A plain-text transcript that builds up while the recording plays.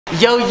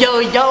Yo, yo,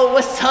 yo,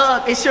 what's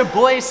up? It's your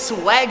boy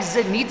Swag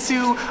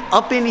Zenitsu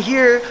up in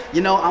here.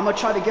 You know, I'm gonna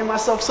try to get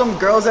myself some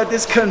girls at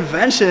this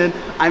convention.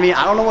 I mean,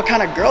 I don't know what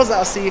kind of girls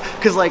I'll see,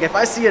 cause like if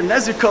I see a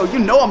nezuko, you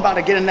know I'm about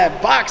to get in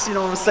that box, you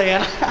know what I'm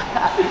saying?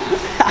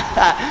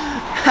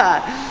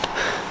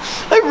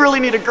 I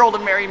really need a girl to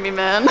marry me,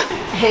 man.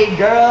 Hey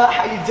girl,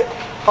 how you doing?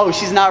 Oh,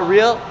 she's not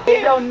real?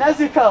 Hey, yo,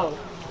 nezuko.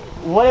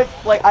 What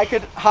if like I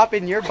could hop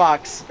in your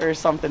box or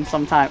something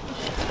sometime?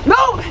 No,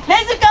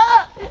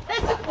 Nezuko!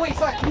 Nezuko! Wait,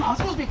 sorry, come on, I'm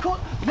supposed to be cool.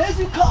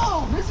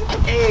 Nezuko!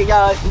 Nezuko! Hey,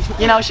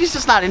 you know, she's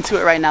just not into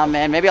it right now,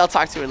 man. Maybe I'll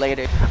talk to her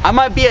later. I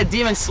might be a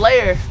demon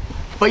slayer,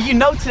 but you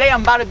know today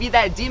I'm about to be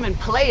that demon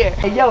player.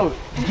 Hey, yo,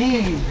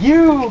 D,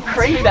 you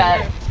crank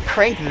that.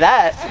 Crank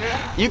that.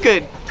 You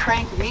could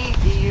crank me,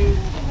 D.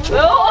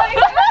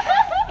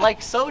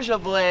 Like Soja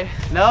Boy,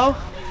 no?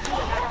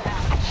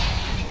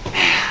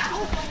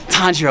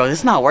 Tanjiro, this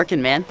is not working,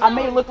 man. I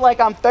may look like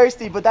I'm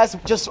thirsty, but that's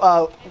just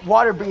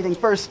water breathing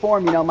first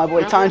form, you know. My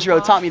boy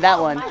Tanjiro taught me that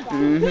one.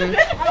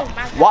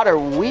 Water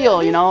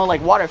wheel, you know,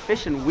 like water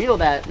fish and wheel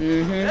that.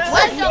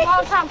 What's your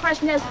long-time crush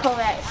Nezuko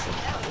at?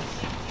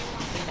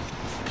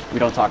 We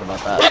don't talk about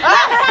that.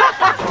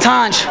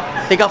 Tanj,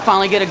 think I'll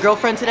finally get a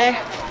girlfriend today?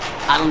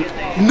 I don't.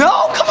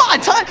 No, come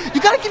on, Tanj.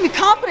 You gotta give me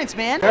confidence,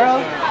 man.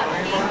 Girl,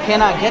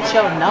 can I get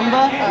your number?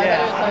 No,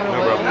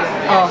 bro.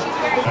 Oh.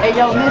 Hey,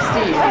 yo,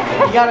 Misty,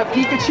 you got a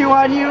Pikachu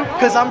on you?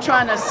 Cause I'm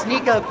trying to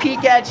sneak a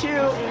peek at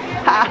you.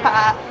 Ha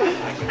ha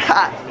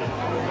ha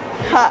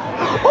ha.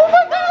 Oh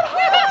my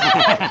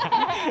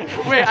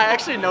God! Wait, I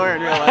actually know her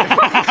in real life.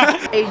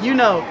 Hey, you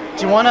know,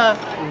 do you wanna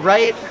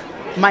write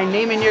my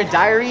name in your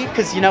diary?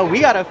 Cause you know we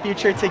got a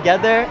future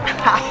together. I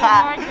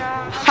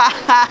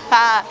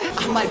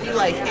might be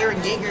like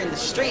Aaron Yeager in the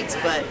streets,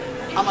 but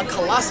I'm a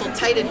colossal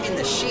titan in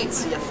the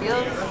sheets. You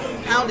feel?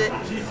 Pound it.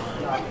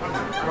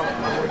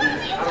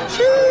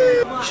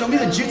 Show me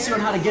the jutsu on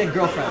how to get a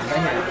girlfriend. Right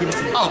here. Give it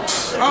to me. Oh,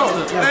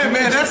 hey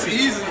man, that's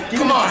easy.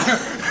 Come on.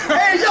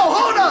 Hey, yo,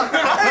 hold up.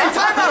 Hey,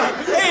 time out.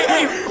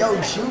 Hey. Yo,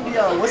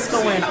 Juvia, what's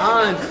going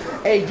on?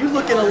 Hey, you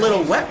looking a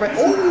little wet, right?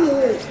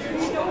 Oh,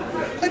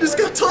 I just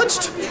got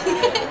touched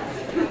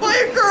by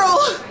a girl.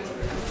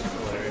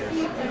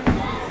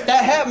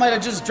 That hat might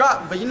have just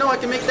dropped, but you know I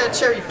can make that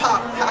cherry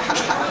pop.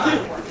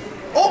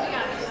 Oh.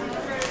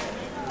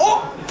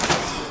 Oh.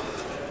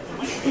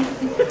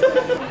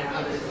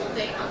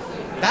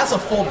 That's a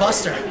full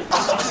buster.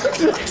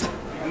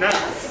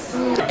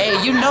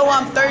 Hey, you know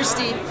I'm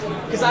thirsty,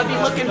 because I be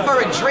looking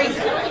for a drink.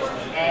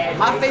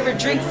 My favorite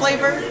drink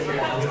flavor,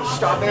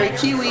 strawberry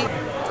kiwi.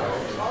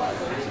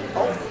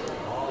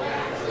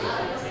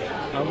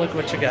 Oh, look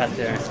what you got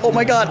there. Oh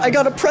my God, I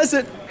got a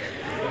present.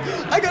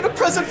 I got a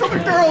present from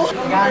a girl.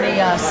 Got any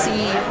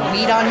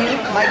seaweed on you,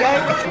 my guy?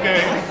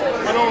 Okay.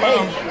 I don't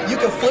know. Hey, you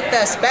can flip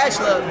that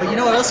spatula, but you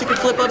know what else you can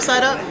flip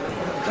upside up?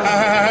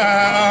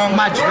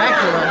 My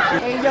Dracula.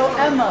 Hey, yo,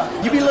 Emma,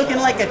 you be looking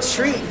like a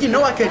treat. You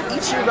know I could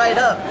eat you right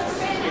up.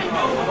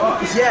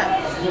 Yeah.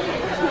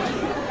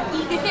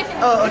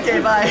 Oh, okay,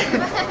 bye.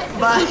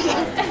 Bye.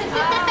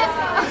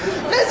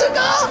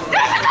 Nezuko!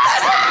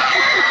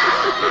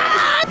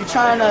 You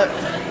trying to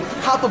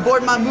hop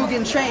aboard my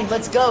Mugen train?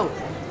 Let's go.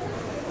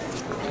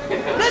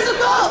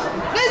 Nezuko!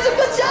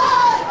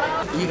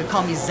 Nezuko-chan! You can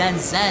call me Zen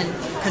Zen,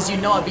 because you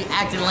know I'd be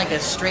acting like a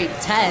straight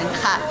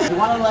 10. You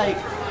want to like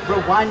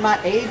rewind my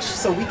age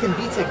so we can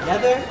be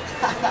together?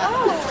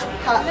 No.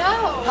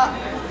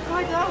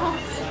 I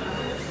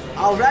don't.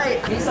 All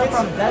right, Lisa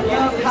from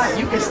Denver.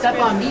 You can step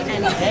on me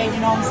any day, you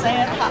know what I'm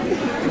saying?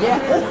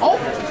 Yeah. Oh,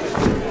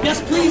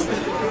 yes, please.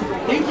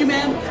 Thank you,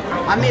 man.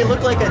 I may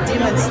look like a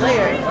demon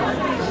slayer,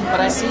 but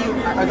I see you.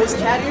 Are those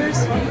cat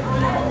ears?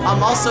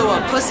 I'm also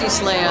a pussy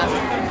slayer.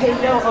 Hey,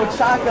 yo,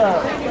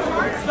 Ochaka.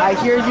 I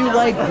hear you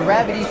like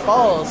Gravity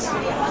Falls.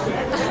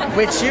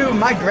 With you,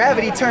 my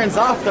gravity turns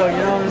off though, you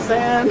know what I'm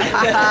saying?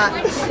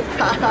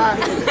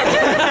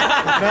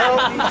 No?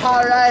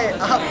 Alright.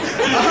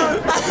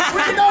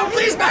 No,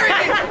 please marry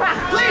me!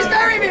 Please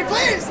marry me,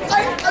 please!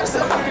 I'm so...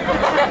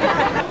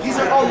 These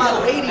are all my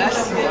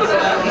ladies. You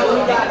know,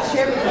 we got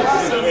Cherry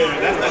Blossom.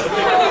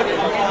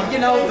 And, you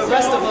know, the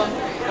rest of them.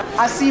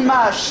 I see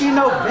my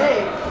Shino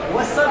Bae.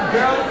 What's up,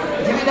 girl?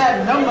 Give me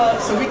that number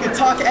so we can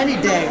talk any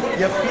day.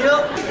 You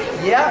feel?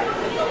 Yeah?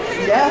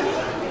 Yeah?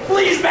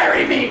 Please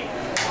marry me!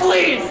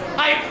 Please!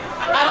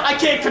 I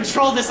can't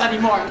control this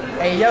anymore.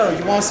 Hey, yo,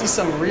 you want to see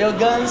some real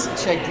guns?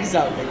 Check these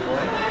out, big boy.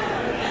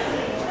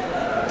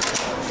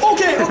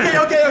 Okay.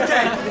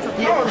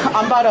 Yeah,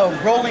 I'm about to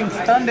rolling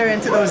thunder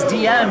into those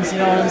DMs, you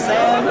know what I'm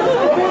saying?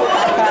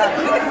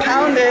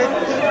 Pound it.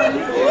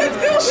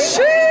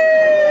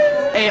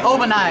 Shit. Hey,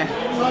 Obanai.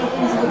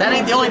 That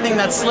ain't the only thing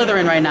that's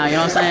slithering right now, you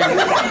know what I'm saying?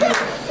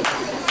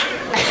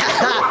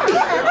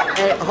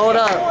 Hey, hold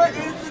up.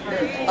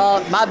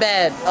 My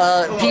bad,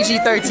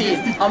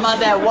 PG-13. I'm on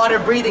that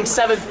water-breathing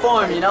 7th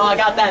form, you know? I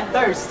got that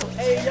thirst.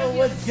 Hey, yo,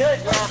 what's good?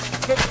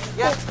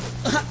 Yeah.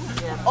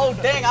 Oh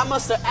dang, I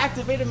must have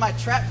activated my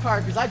trap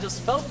card because I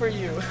just fell for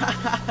you.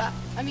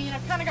 I mean,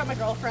 I've kind of got my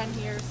girlfriend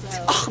here,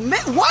 so. Oh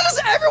man, why does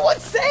everyone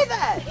say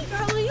that? Hey,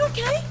 girl, are you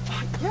okay?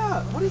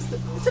 Yeah, what is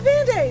this? It's a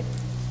Band-Aid.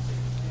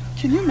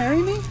 Can you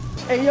marry me?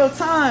 Hey, yo,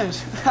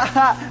 Times.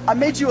 I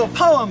made you a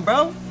poem,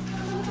 bro.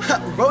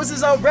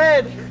 Roses are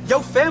red,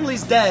 your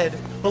family's dead.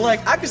 But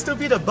like, I could still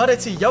be the butter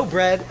to your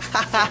bread.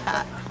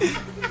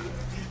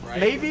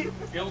 Maybe?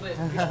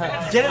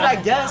 Get it, I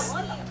guess.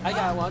 I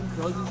got one.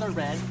 Roses are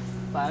red,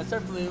 violets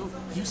are blue.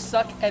 You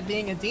suck at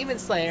being a demon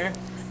slayer,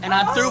 and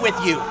I'm through with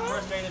you.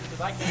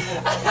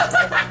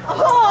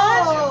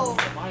 Oh!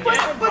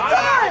 But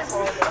Times!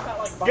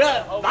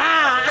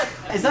 Goodbye!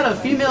 Is that a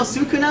female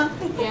Sukuna?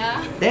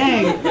 Yeah.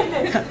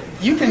 Dang.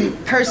 You can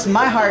curse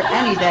my heart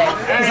any day,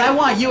 because I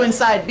want you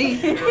inside me.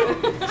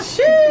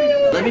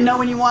 Shit. Let me know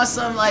when you want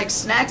some like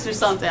snacks or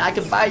something. I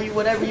can buy you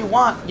whatever you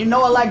want. You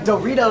know I like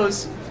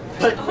Doritos,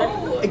 but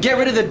get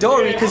rid of the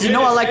Dory, because you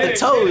know I like the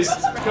toes.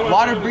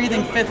 Water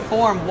breathing fifth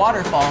form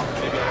waterfall.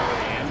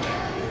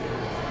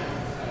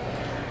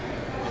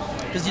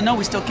 Because you know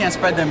we still can't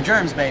spread them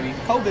germs, baby.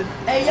 COVID.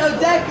 Hey, yo,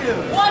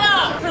 Deku! What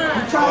up?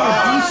 You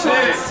trying to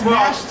Detroit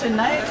smash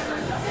tonight?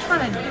 I'm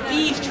trying to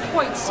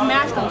Detroit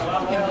smash those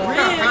fucking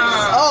ribs.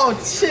 Oh,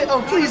 shit.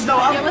 Oh, please, no.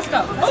 Okay, let's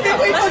go. Okay,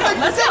 wait,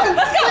 Let's go.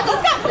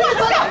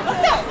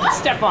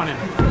 Step on it.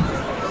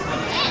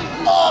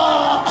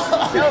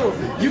 Yo,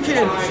 you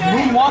can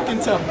moonwalk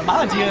into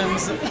my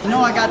DMs. You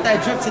know I got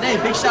that drip today.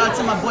 Big shout out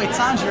to my boy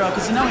Tanjiro,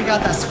 because you know he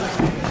got that.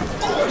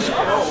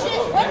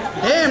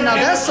 Damn, now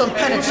that's some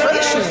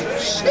penetration.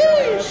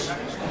 Sheesh.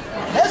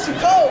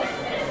 Nezuko.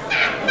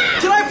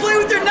 Can I play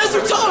with your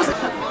Nezutos?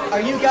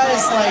 Are you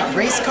guys like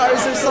race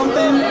cars or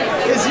something?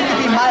 Because you could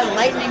be my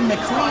Lightning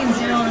McQueens,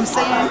 you know what I'm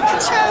saying?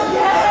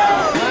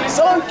 Yeah.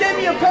 Someone give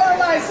me a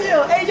paralyzed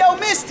heel. Hey, yo,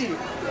 Misty.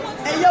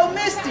 Hey, yo,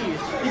 Misty.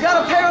 You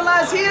got a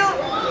paralyzed heel?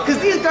 Because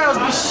these girls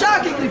be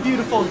shockingly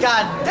beautiful.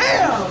 God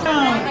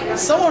damn.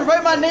 Someone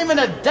write my name in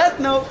a death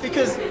note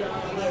because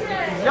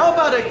y'all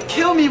about to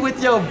kill me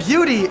with your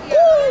beauty.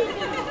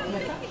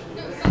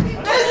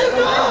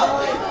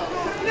 Nezuko!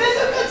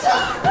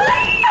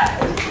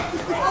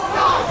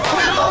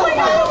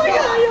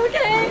 Are you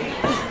okay?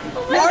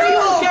 Are you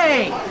okay?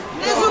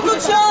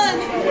 Nezuko-chan!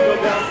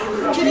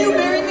 Can you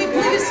marry me,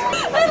 please? I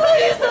love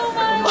you so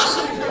much.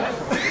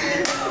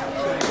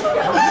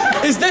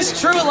 Is this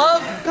true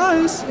love?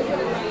 Guys,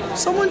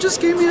 someone just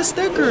gave me a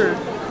sticker.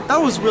 That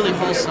was really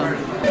wholesome.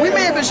 We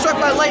may have been struck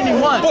by lightning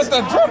once, But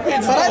the drum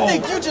hits but I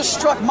think you just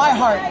struck my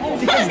heart.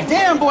 Because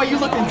damn boy, you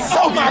looking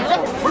so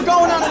beautiful. We're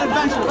going on an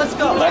adventure. Let's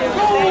go. Let's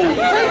go.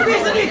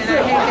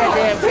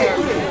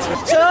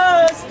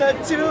 Just the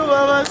two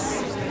of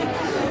us.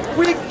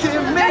 We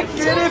can make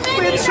it if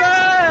we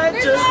try.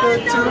 Just the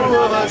two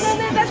of us.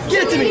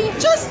 Give it to me.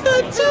 Just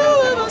the two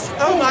of us.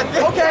 Oh my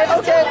God. Okay,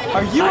 okay.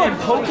 Are you a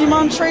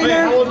Pokemon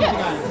trainer?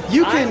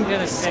 You can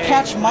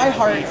catch my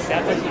heart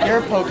with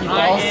your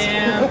Pokeballs.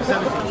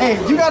 Hey,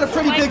 you got a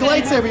pretty big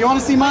lightsaber. You want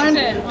to see mine?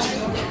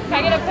 Can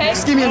I get a pic?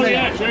 Just give me a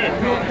minute.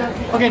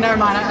 Okay, never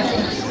mind.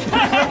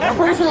 I'm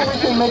pretty sure we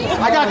can make it.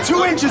 I got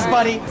 2 inches,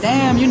 buddy.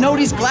 Damn, you know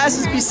these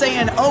glasses be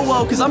saying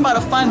oh because I'm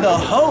about to find the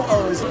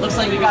ho-ohs. Looks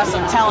like we got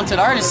some talented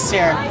artists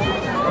here.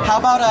 How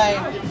about I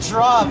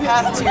draw a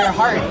path to your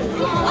heart,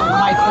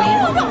 my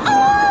queen?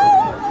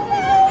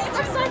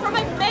 I'm sorry for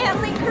my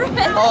manly grip.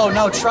 Oh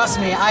no, trust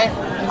me,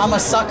 I'm a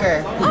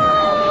sucker.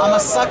 I'm a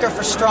sucker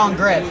for strong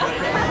grip.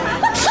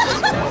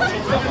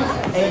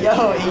 Hey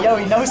yo,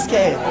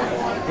 Inosuke.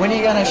 When are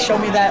you gonna show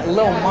me that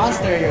little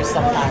monster here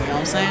sometime, you know what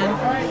I'm saying?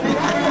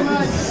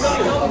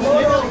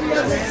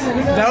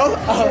 No?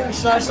 Oh,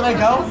 should I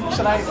go?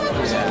 Should I?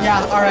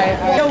 Yeah, alright.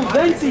 Yo,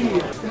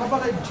 Venti! How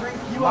about I drink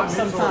you up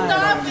sometime?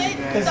 Stop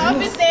it. Stop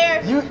it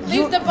there.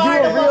 Leave the bar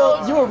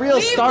alone. You a real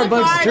Leave Starbucks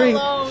the bar drink.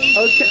 alone.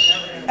 Okay.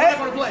 Hey,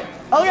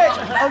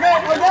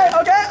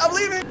 okay, I'm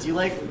leaving. Do you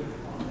like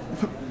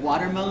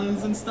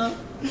watermelons and stuff?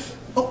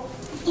 Oh.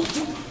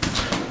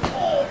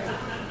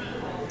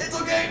 It's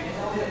okay.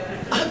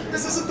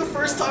 This isn't the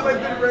first time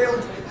I've been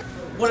railed.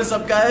 What is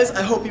up, guys?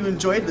 I hope you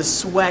enjoyed the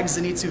swag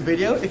Zenitsu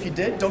video. If you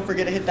did, don't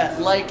forget to hit that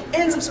like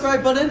and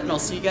subscribe button, and I'll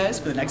see you guys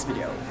for the next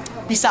video.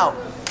 Peace out.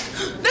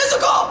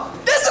 Nezuko!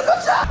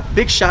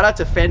 Big shout out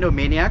to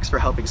Fandomaniacs for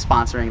helping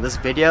sponsoring this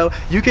video.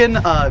 You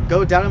can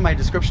go down in my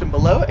description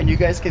below and you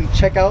guys can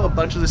check out a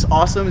bunch of this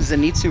awesome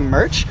Zenitsu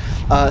merch.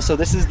 So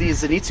this is the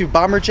Zenitsu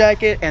bomber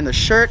jacket and the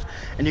shirt,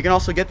 and you can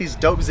also get these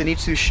dope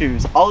Zenitsu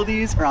shoes. All of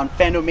these are on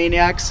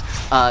Fandomaniacs.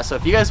 So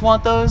if you guys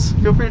want those,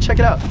 feel free to check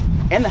it out.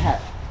 And the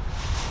hat.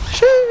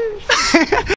 Sheesh.